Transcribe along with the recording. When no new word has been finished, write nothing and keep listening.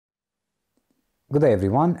Good day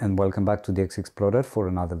everyone, and welcome back to DX Explorer for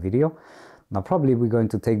another video. Now probably we're going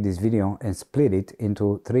to take this video and split it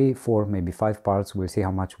into 3, 4, maybe 5 parts. We'll see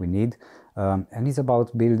how much we need. And it's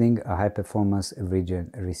about building a high performance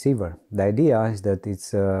regen receiver. The idea is that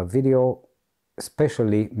it's a video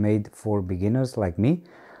specially made for beginners like me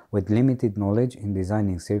with limited knowledge in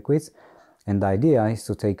designing circuits. And the idea is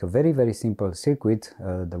to take a very simple circuit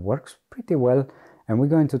that works pretty well, and we're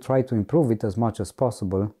going to try to improve it as much as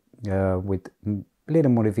possible with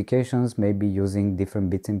little modifications, maybe using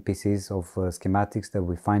different bits and pieces of schematics that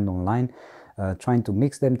we find online, trying to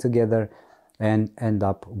mix them together and end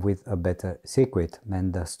up with a better circuit.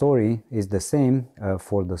 And the story is the same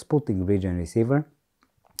for the Sputnik regen receiver.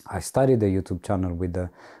 I started a YouTube channel with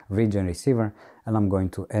the regen receiver, and I'm going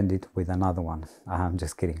to end it with another one. I'm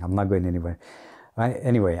just kidding, I'm not going anywhere.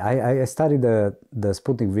 Anyway, I started the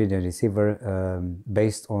Sputnik regen receiver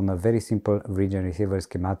based on a very simple regen receiver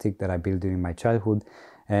schematic that I built during my childhood.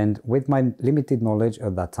 And with my limited knowledge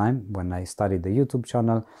at that time, when I started the YouTube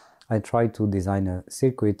channel, I tried to design a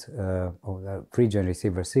circuit, or a regen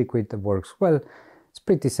receiver circuit that works well. It's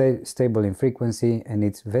pretty stable in frequency, and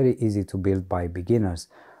it's very easy to build by beginners.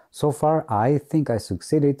 So far, I think I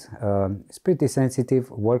succeeded. It's pretty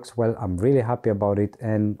sensitive, works well. I'm really happy about it,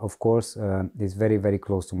 and of course, it's very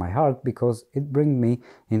close to my heart because it brings me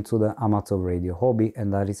into the amateur radio hobby,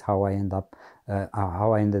 and that is how I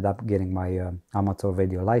ended up getting my amateur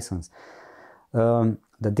radio license. The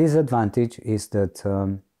disadvantage is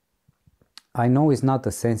that I know it's not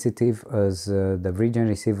as sensitive as the regen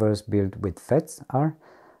receivers built with FETs are.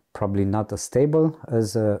 Probably not as stable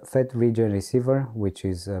as a FET regen receiver, which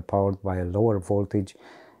is powered by a lower voltage.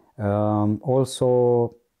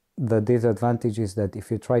 Also, the disadvantage is that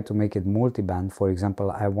if you try to make it multi-band, for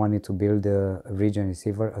example, I wanted to build a regen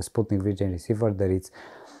receiver, a Sputnik regen receiver that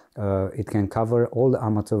it can cover all the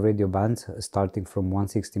amateur radio bands starting from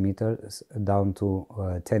 160 meters down to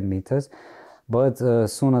 10 meters. But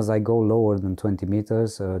as soon as I go lower than 20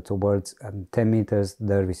 meters towards 10 meters,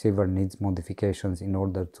 the receiver needs modifications in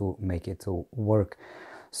order to make it to work.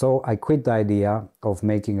 So I quit the idea of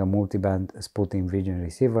making a multi-band Sputnik regen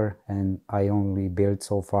receiver, and I only built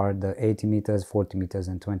so far the 80 meters, 40 meters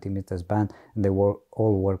and 20 meters band, and they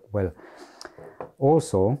all work well.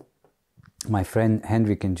 Also, my friend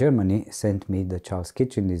Henrik in Germany sent me the Charles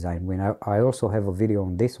Kitchen design. I also have a video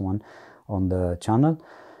on this one on the channel.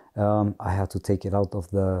 I had to take it out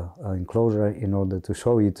of the enclosure in order to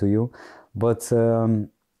show it to you. But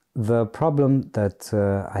the problem that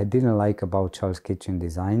I didn't like about Charles Kitchen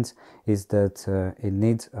designs is that it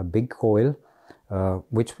needs a big coil,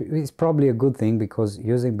 which is probably a good thing because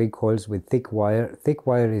using big coils with thick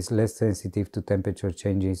wire is less sensitive to temperature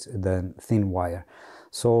changes than thin wire.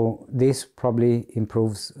 So this probably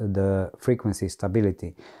improves the frequency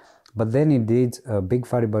stability. But then it needs a big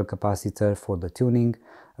variable capacitor for the tuning.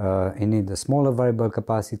 It needs a smaller variable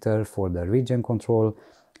capacitor for the regen control.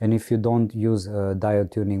 And if you don't use diode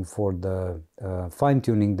tuning for the fine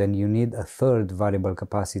tuning, then you need a third variable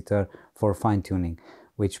capacitor for fine tuning,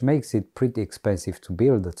 which makes it pretty expensive to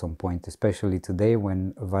build at some point, especially today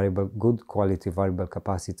when good quality variable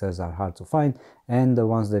capacitors are hard to find, and the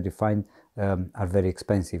ones that you find are very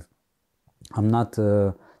expensive. I'm not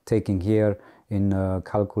taking here in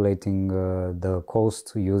calculating the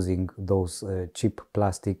cost using those cheap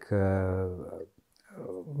plastic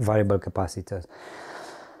variable capacitors.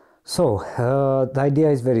 So the idea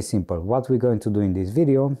is very simple. What we're going to do in this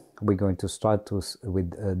video, we're going to start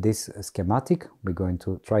with this schematic. We're going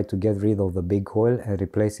to try to get rid of the big coil and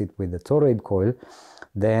replace it with the toroid coil.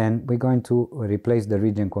 Then we're going to replace the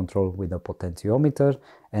regen control with a potentiometer,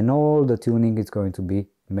 and all the tuning is going to be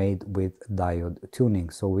made with diode tuning.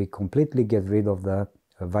 So we completely get rid of the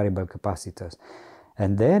variable capacitors.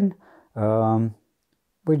 And then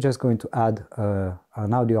we're just going to add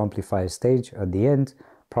an audio amplifier stage at the end.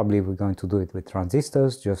 Probably we're going to do it with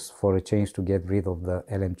transistors just for a change to get rid of the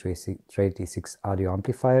LM386 audio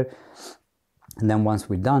amplifier. And then once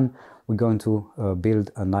we're done, we're going to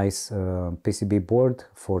build a nice PCB board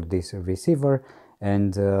for this receiver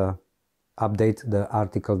and update the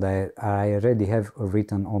article that I already have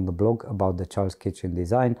written on the blog about the Charles Kitchen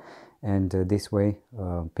design, and this way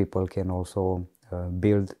people can also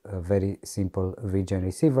build a very simple regen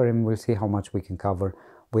receiver, and we'll see how much we can cover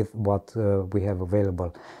with what we have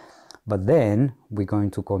available. But then we're going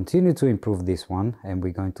to continue to improve this one, and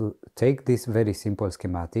we're going to take this very simple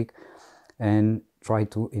schematic and try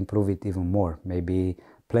to improve it even more. Maybe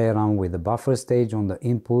play around with the buffer stage on the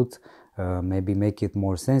input, maybe make it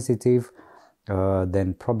more sensitive,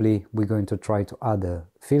 then probably we're going to try to add a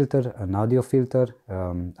filter, an audio filter,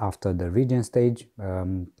 after the regen stage.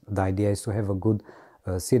 The idea is to have a good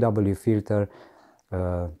CW filter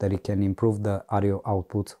that it can improve the audio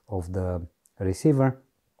output of the receiver.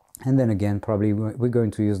 And then again, probably we're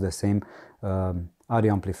going to use the same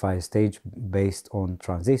audio amplifier stage based on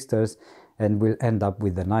transistors, and we'll end up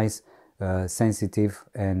with a nice sensitive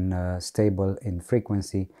and stable in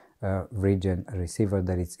frequency regen receiver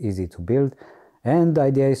that is easy to build. And the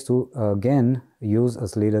idea is to again use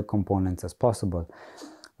as little components as possible.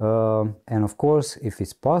 And of course, if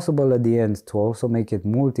it's possible at the end to also make it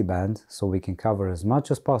multi-band, so we can cover as much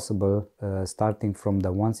as possible, starting from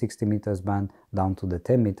the 160 meters band down to the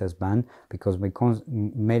 10 meters band, because we're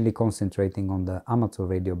mainly concentrating on the amateur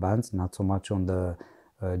radio bands, not so much on the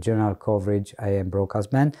general coverage AM broadcast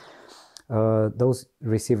band. Those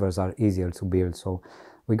receivers are easier to build, so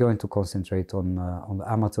we're going to concentrate on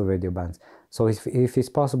the amateur radio bands. So if it's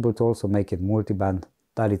possible to also make it multi-band,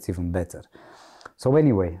 that it's even better. So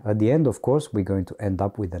anyway, at the end, of course, we're going to end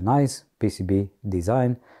up with a nice PCB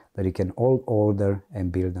design that you can all order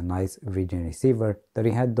and build a nice regen receiver that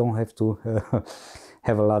you don't have to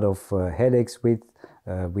have a lot of headaches with,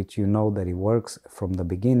 which you know that it works from the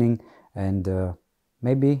beginning. And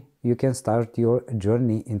maybe you can start your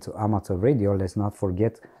journey into amateur radio. Let's not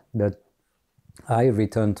forget that I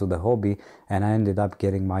returned to the hobby and I ended up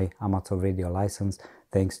getting my amateur radio license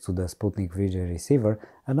thanks to the Sputnik regen receiver,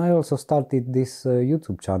 and I also started this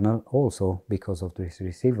YouTube channel also because of this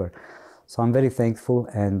receiver. So I'm very thankful,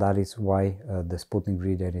 and that is why the Sputnik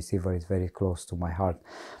regen receiver is very close to my heart.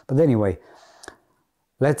 But anyway,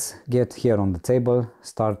 let's get here on the table,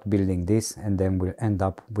 start building this, and then we'll end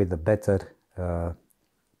up with a better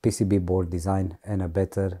PCB board design and a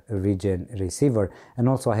better regen receiver. And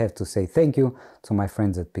also I have to say thank you to my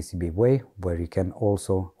friends at PCB Way, where you can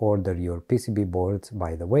also order your PCB boards,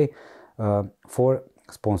 by the way, for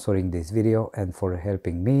sponsoring this video and for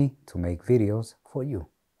helping me to make videos for you.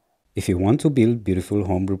 If you want to build beautiful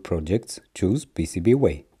homebrew projects, choose PCB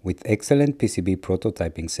Way. With excellent PCB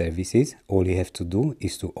prototyping services, all you have to do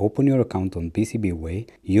is to open your account on PCB Way,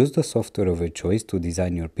 use the software of your choice to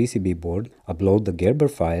design your PCB board, upload the Gerber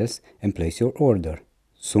files, and place your order.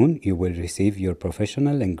 Soon you will receive your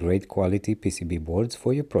professional and great quality PCB boards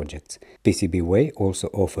for your projects. PCB Way also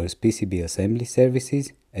offers PCB assembly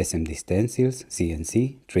services, SMD stencils,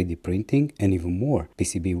 CNC, 3D printing, and even more.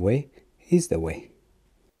 PCB Way is the way.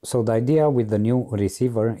 So the idea with the new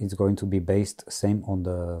receiver is going to be based same on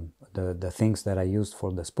the things that I used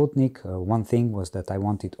for the Sputnik. One thing was that I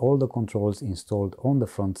wanted all the controls installed on the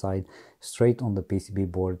front side, straight on the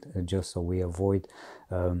PCB board, just so we avoid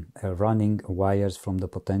running wires from the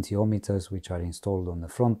potentiometers, which are installed on the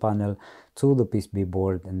front panel, to the PCB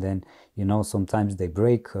board. And then, you know, sometimes they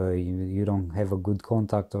break, you don't have a good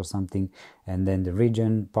contact or something, and then the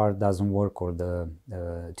regen part doesn't work, or the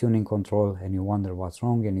tuning control, and you wonder what's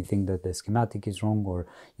wrong, and you think that the schematic is wrong, or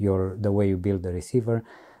the way you build the receiver.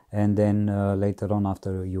 And then later on,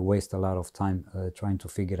 after you waste a lot of time trying to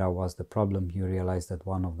figure out what's the problem, you realize that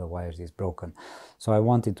one of the wires is broken. So I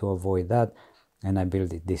wanted to avoid that, and I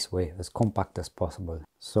built it this way, as compact as possible.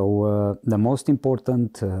 So the most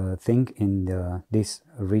important thing in this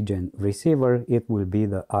regen receiver, it will be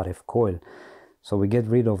the RF coil. So we get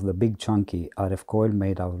rid of the big chunky RF coil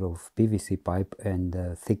made out of PVC pipe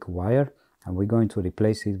and thick wire, and we're going to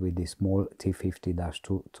replace it with this small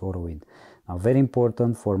T50-2 toroid. Now, very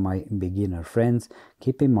important for my beginner friends,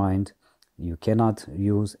 keep in mind you cannot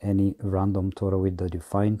use any random toroid that you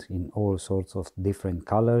find in all sorts of different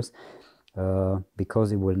colors,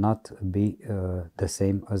 because it will not be the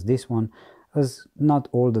same as this one, as not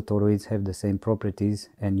all the toroids have the same properties,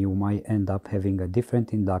 and you might end up having a different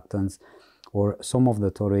inductance, or some of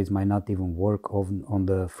the toroids might not even work on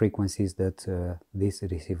the frequencies that this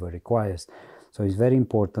receiver requires. So it's very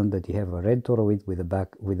important that you have a red toroid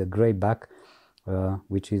with a gray back,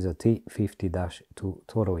 which is a T50-2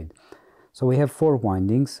 toroid. So we have 4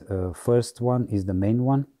 windings. First one is the main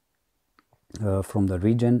one from the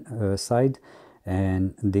regen side,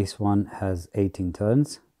 and this one has 18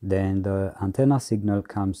 turns. Then the antenna signal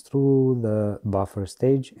comes through the buffer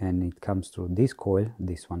stage, and it comes through this coil.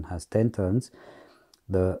 This one has 10 turns.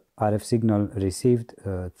 The RF signal received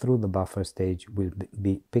through the buffer stage will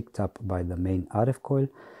be picked up by the main RF coil.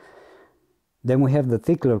 Then we have the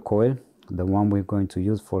thicker coil, the one we're going to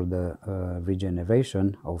use for the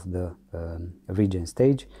regeneration of the regen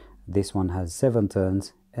stage. This one has 7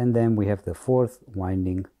 turns. And then we have the 4th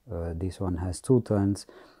winding. This one has 2 turns,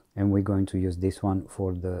 and we're going to use this one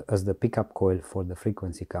as the pickup coil for the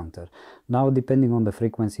frequency counter. Now, depending on the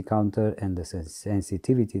frequency counter and the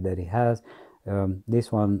sensitivity that it has,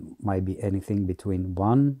 This one might be anything between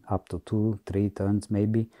 1 up to 2-3 turns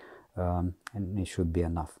maybe, and it should be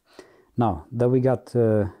enough. Now that we got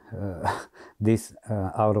this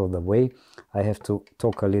out of the way, I have to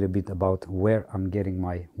talk a little bit about where I'm getting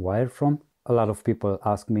my wire from. A lot of people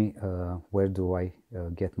ask me where do I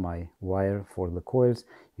get my wire for the coils.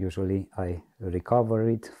 Usually I recover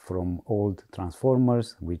it from old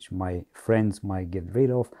transformers which my friends might get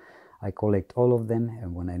rid of. I collect all of them,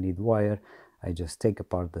 and when I need wire I just take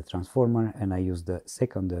apart the transformer and I use the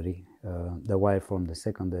secondary, the wire from the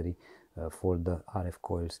secondary for the RF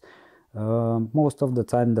coils. Most of the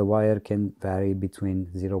time the wire can vary between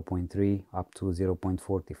 0.3 up to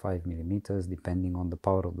 0.45 millimeters depending on the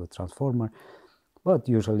power of the transformer, but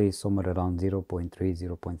usually somewhere around 0.3,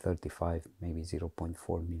 0.35, maybe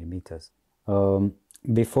 0.4 millimeters.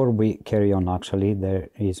 Before we carry on, actually there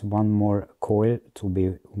is one more coil to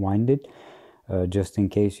be winded, just in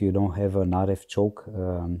case you don't have an RF choke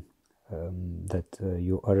that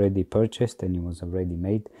you already purchased and it was already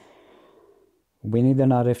made. We need an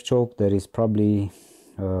RF choke that is probably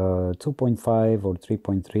 2.5 or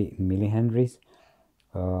 3.3 millihenries.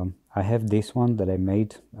 I have this one that I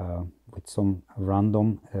made with some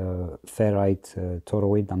random ferrite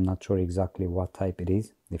toroid. I'm not sure exactly what type it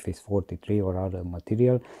is, if it's 43 or other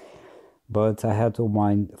material, but I had to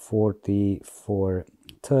wind 44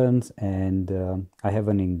 turns, and I have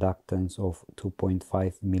an inductance of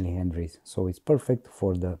 2.5 millihenries, so it's perfect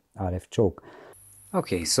for the RF choke.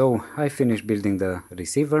 Okay, so I finished building the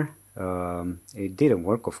receiver. It didn't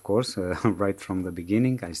work, of course, right from the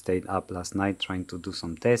beginning. I stayed up last night trying to do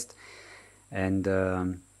some tests, and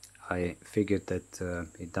I figured that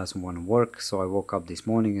it doesn't want to work, so I woke up this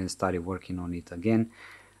morning and started working on it again.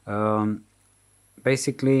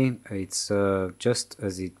 Basically, it's just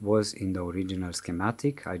as it was in the original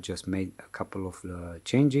schematic. I just made a couple of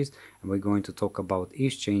changes, and we're going to talk about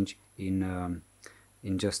each change in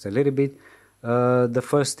just a little bit. The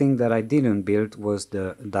first thing that I didn't build was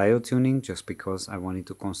the diode tuning, just because I wanted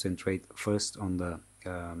to concentrate first on the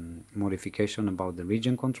modification about the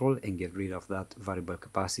regen control and get rid of that variable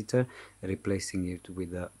capacitor, replacing it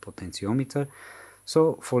with a potentiometer.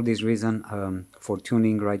 So for this reason, for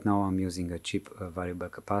tuning right now I'm using a cheap variable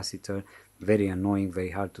capacitor. Very annoying,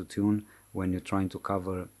 very hard to tune when you're trying to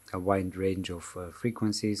cover a wide range of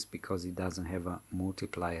frequencies, because it doesn't have a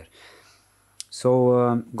multiplier.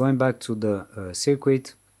 So going back to the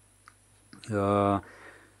circuit,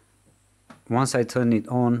 once I turned it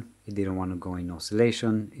on, it didn't want to go in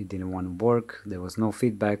oscillation, it didn't want to work, there was no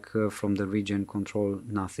feedback from the regen control,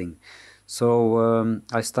 nothing. So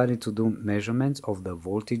I started to do measurements of the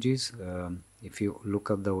voltages. If you look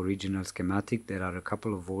at the original schematic, there are a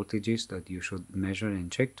couple of voltages that you should measure and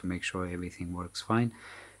check to make sure everything works fine.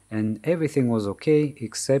 And everything was okay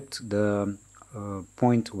except the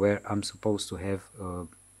point where I'm supposed to have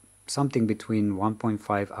something between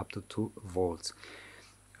 1.5 up to 2 volts.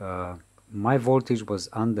 My voltage was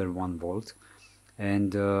under 1 volt,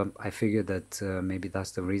 and I figured that maybe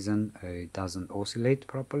that's the reason it doesn't oscillate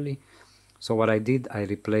properly. So what I did, I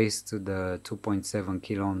replaced the 2.7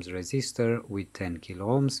 kilo ohms resistor with 10 kilo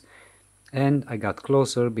ohms, and I got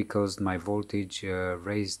closer because my voltage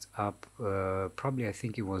raised up, probably I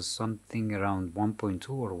think it was something around 1.2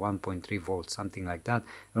 or 1.3 volts, something like that.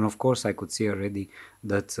 And of course I could see already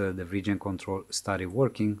that the regen control started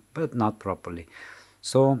working, but not properly.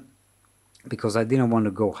 So because I didn't want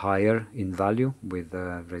to go higher in value with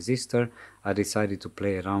the resistor, I decided to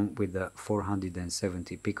play around with the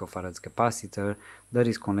 470 picofarads capacitor that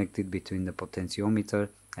is connected between the potentiometer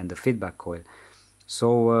and the feedback coil.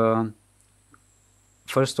 So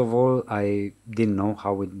first of all, I didn't know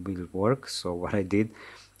how it will work, so what I did,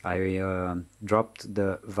 I dropped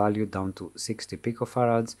the value down to 60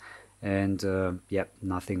 picofarads, and yeah,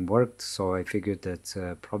 nothing worked. So I figured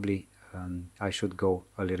that probably I should go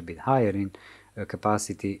a little bit higher in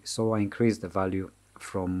capacity, so I increased the value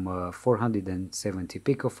from 470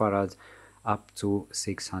 picofarads up to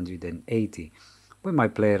 680. We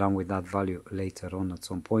might play around with that value later on at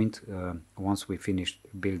some point, once we finish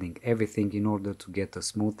building everything, in order to get a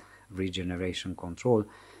smooth regeneration control.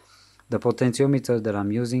 The potentiometer that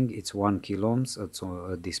I'm using, it's 1 kilo ohms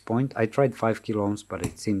at this point. I tried 5 kilo ohms, but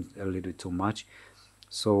it seemed a little too much.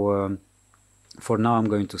 So for now I'm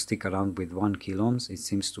going to stick around with 1 kilo ohms. It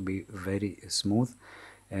seems to be very smooth,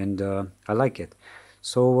 and I like it.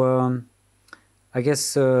 So I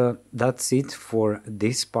guess that's it for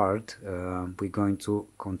this part. We're going to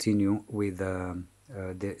continue with the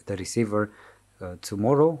receiver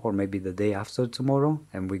tomorrow, or maybe the day after tomorrow,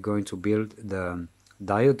 and we're going to build the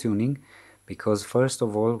diode tuning, because first of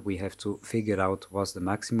all we have to figure out what's the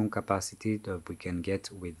maximum capacity that we can get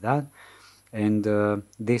with that, and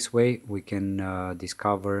this way we can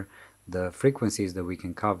discover the frequencies that we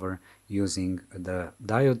can cover using the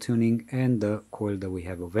diode tuning and the coil that we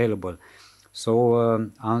have available. So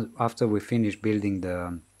after we finish building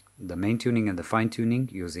the main tuning and the fine tuning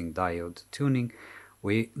using diode tuning,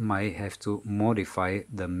 we might have to modify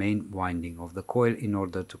the main winding of the coil in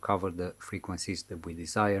order to cover the frequencies that we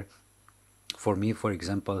desire. For me, for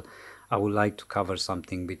example, I would like to cover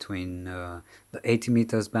something between the 80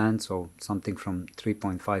 meters band, so something from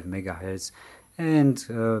 3.5 megahertz, and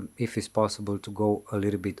if it's possible to go a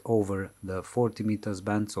little bit over the 40 meters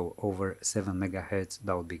band, so over 7 megahertz,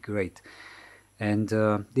 that would be great. And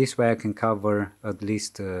this way I can cover at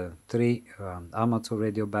least 3 amateur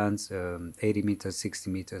radio bands, 80 meters,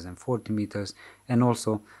 60 meters and 40 meters, and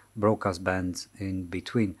also broadcast bands in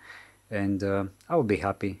between. And I will be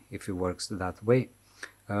happy if it works that way.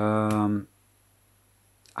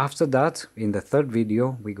 After that, in the third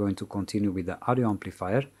video, we're going to continue with the audio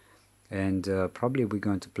amplifier, and probably we're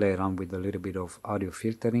going to play around with a little bit of audio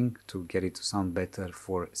filtering to get it to sound better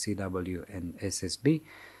for CW and SSB.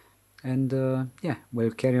 And yeah,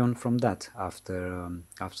 we'll carry on from that after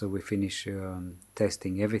we finish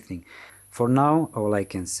testing everything. For now, all I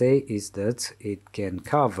can say is that it can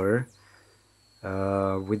cover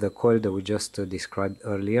with the coil that we just described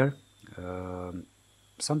earlier,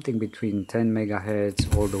 something between 10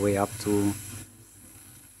 megahertz all the way up to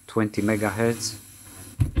 20 megahertz.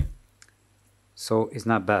 So it's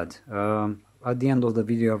not bad. At the end of the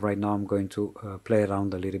video right now, I'm going to play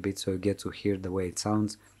around a little bit so you get to hear the way it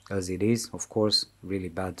sounds as it is. Of course, really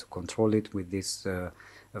bad to control it with this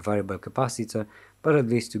variable capacitor, but at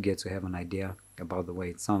least you get to have an idea about the way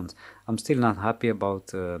it sounds. I'm still not happy about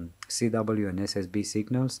CW and SSB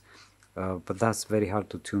signals, but that's very hard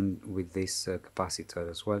to tune with this capacitor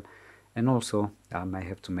as well. And also I might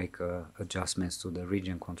have to make adjustments to the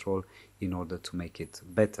regen control in order to make it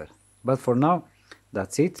better. But for now,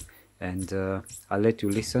 that's it, and I'll let you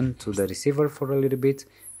listen to the receiver for a little bit,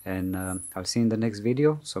 and I'll see you in the next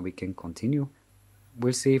video so we can continue.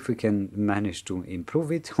 We'll see if we can manage to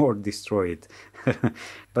improve it or destroy it,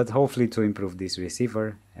 but hopefully to improve this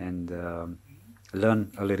receiver and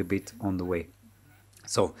learn a little bit on the way.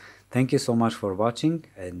 So thank you so much for watching,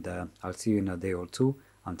 and I'll see you in a day or two.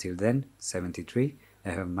 Until then, 73,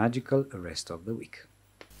 and have a magical rest of the week.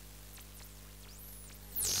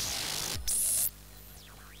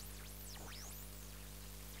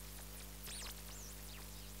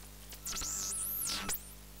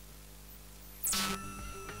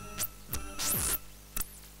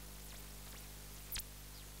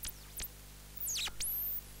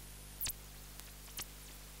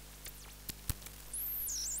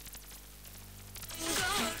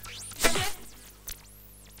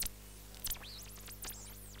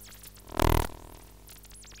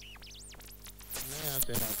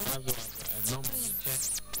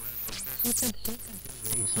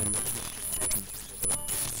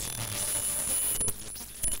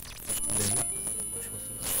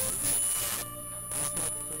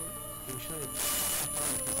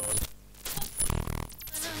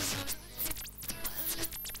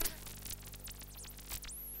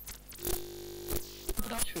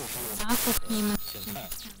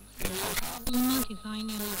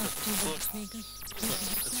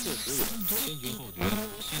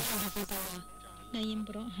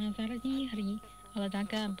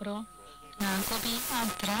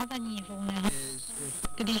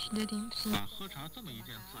喝茶这么一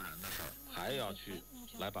件自然的事儿，还要去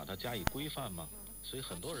来把它加以规范吗？所以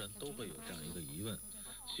很多人都会有这样一个疑问。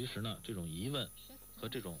其实呢，这种疑问和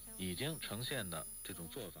这种已经呈现的这种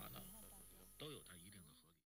做法呢，